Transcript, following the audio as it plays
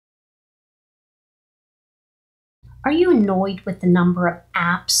Are you annoyed with the number of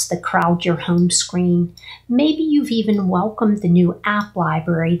apps that crowd your home screen? Maybe you've even welcomed the new app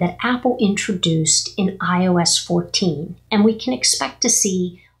library that Apple introduced in iOS 14, and we can expect to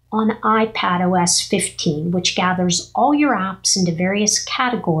see on iPadOS 15, which gathers all your apps into various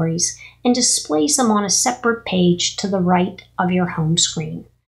categories and displays them on a separate page to the right of your home screen.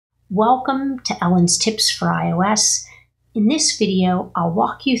 Welcome to Ellen's Tips for iOS. In this video, I'll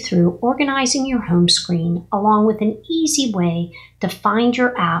walk you through organizing your home screen along with an easy way to find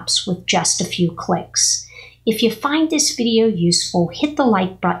your apps with just a few clicks. If you find this video useful, hit the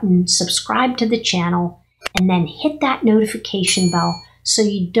like button, subscribe to the channel, and then hit that notification bell so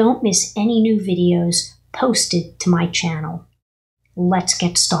you don't miss any new videos posted to my channel. Let's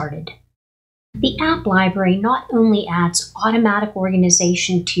get started. The app library not only adds automatic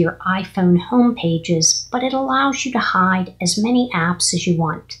organization to your iPhone home pages, but it allows you to hide as many apps as you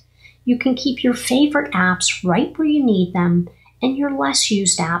want. You can keep your favorite apps right where you need them and your less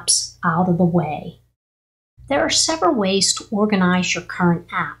used apps out of the way. There are several ways to organize your current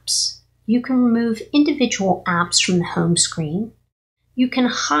apps. You can remove individual apps from the home screen. You can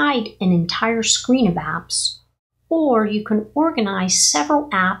hide an entire screen of apps, or you can organize several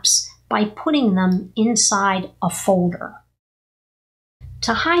apps by putting them inside a folder.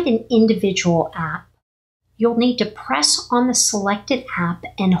 To hide an individual app, you'll need to press on the selected app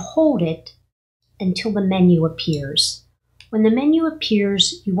and hold it until the menu appears. When the menu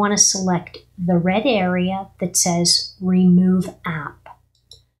appears, you want to select the red area that says Remove App.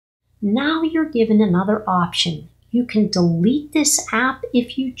 Now you're given another option. You can delete this app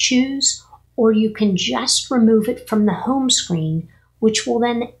if you choose, or you can just remove it from the home screen, which will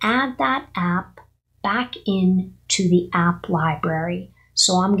then add that app back into the app library.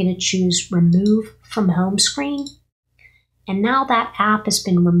 So I'm going to choose Remove from Home Screen. And now that app has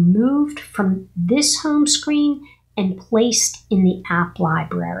been removed from this home screen and placed in the app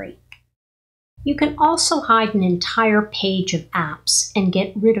library. You can also hide an entire page of apps and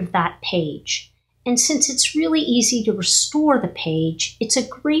get rid of that page. And since it's really easy to restore the page, it's a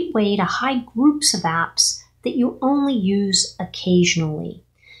great way to hide groups of apps that you only use occasionally.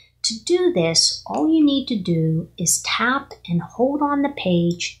 To do this, all you need to do is tap and hold on the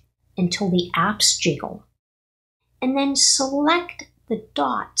page until the apps jiggle, and then select the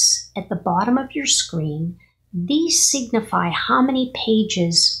dots at the bottom of your screen. These signify how many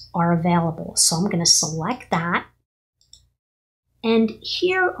pages are available. So I'm going to select that, and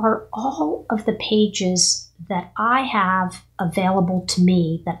here are all of the pages that I have available to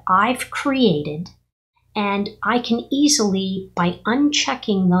me that I've created. And I can easily, by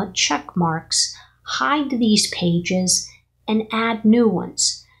unchecking the check marks, hide these pages and add new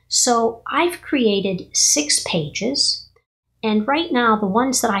ones. So I've created 6 pages, and right now the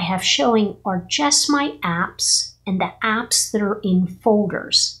ones that I have showing are just my apps and the apps that are in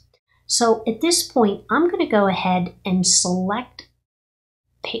folders. So at this point, I'm going to go ahead and select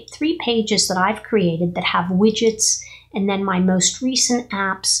 3 pages that I've created that have widgets, and then my most recent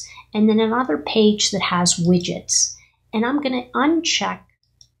apps, and then another page that has widgets. And I'm going to uncheck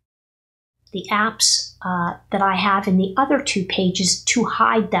the apps that I have in the other 2 pages to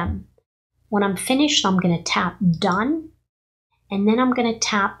hide them. When I'm finished, I'm going to tap Done, and then I'm going to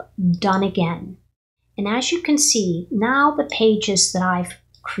tap Done again. And as you can see, now the pages that I've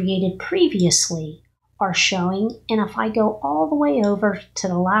created previously are showing, and if I go all the way over to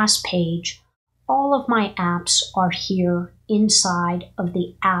the last page, all of my apps are here inside of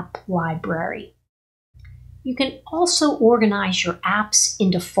the app library. You can also organize your apps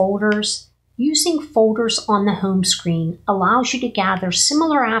into folders. Using folders on the home screen allows you to gather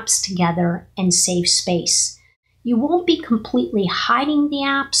similar apps together and save space. You won't be completely hiding the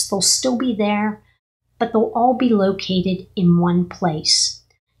apps, they'll still be there, but they'll all be located in one place.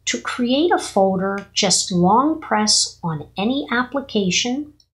 To create a folder, just long press on any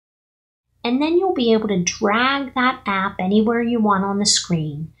application, and then you'll be able to drag that app anywhere you want on the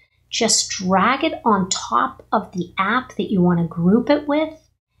screen. Just drag it on top of the app that you want to group it with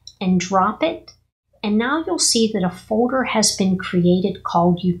and drop it. And now you'll see that a folder has been created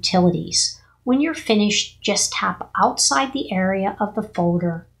called Utilities. When you're finished, just tap outside the area of the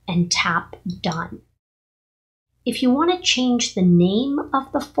folder and tap Done. If you want to change the name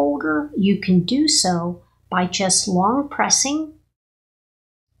of the folder, you can do so by just long pressing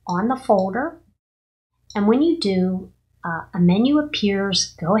on the folder, and when you do, a menu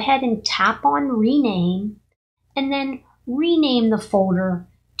appears. Go ahead and tap on Rename, and then rename the folder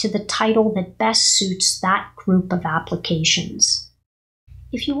to the title that best suits that group of applications.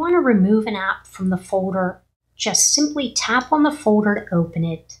 If you want to remove an app from the folder, just simply tap on the folder to open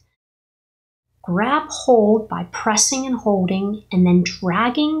it, Grab hold by pressing and holding and then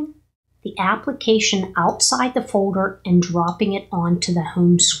dragging the application outside the folder and dropping it onto the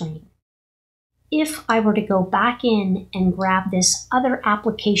home screen. If I were to go back in and grab this other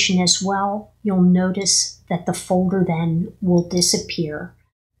application as well, you'll notice that the folder then will disappear.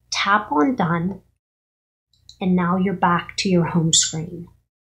 Tap on Done, and now you're back to your home screen.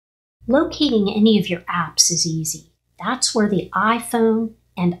 Locating any of your apps is easy. That's where the iPhone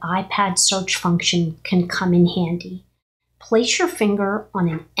and iPad search function can come in handy. Place your finger on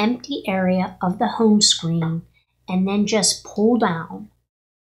an empty area of the home screen and then just pull down.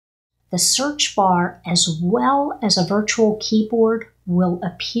 The search bar as well as a virtual keyboard will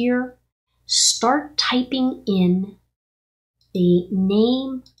appear. Start typing in the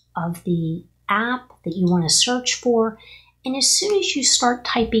name of the app that you want to search for, and as soon as you start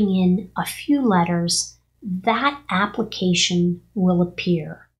typing in a few letters, that application will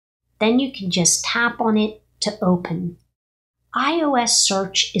appear. Then you can just tap on it to open. iOS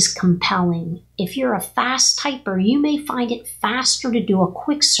search is compelling. If you're a fast typer, you may find it faster to do a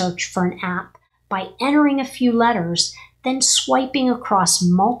quick search for an app by entering a few letters than swiping across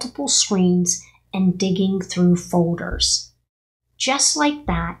multiple screens and digging through folders. Just like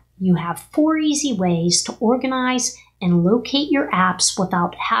that, you have 4 easy ways to organize and locate your apps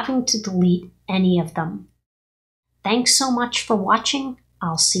without having to delete any of them. Thanks so much for watching.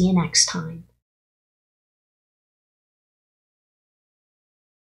 I'll see you next time.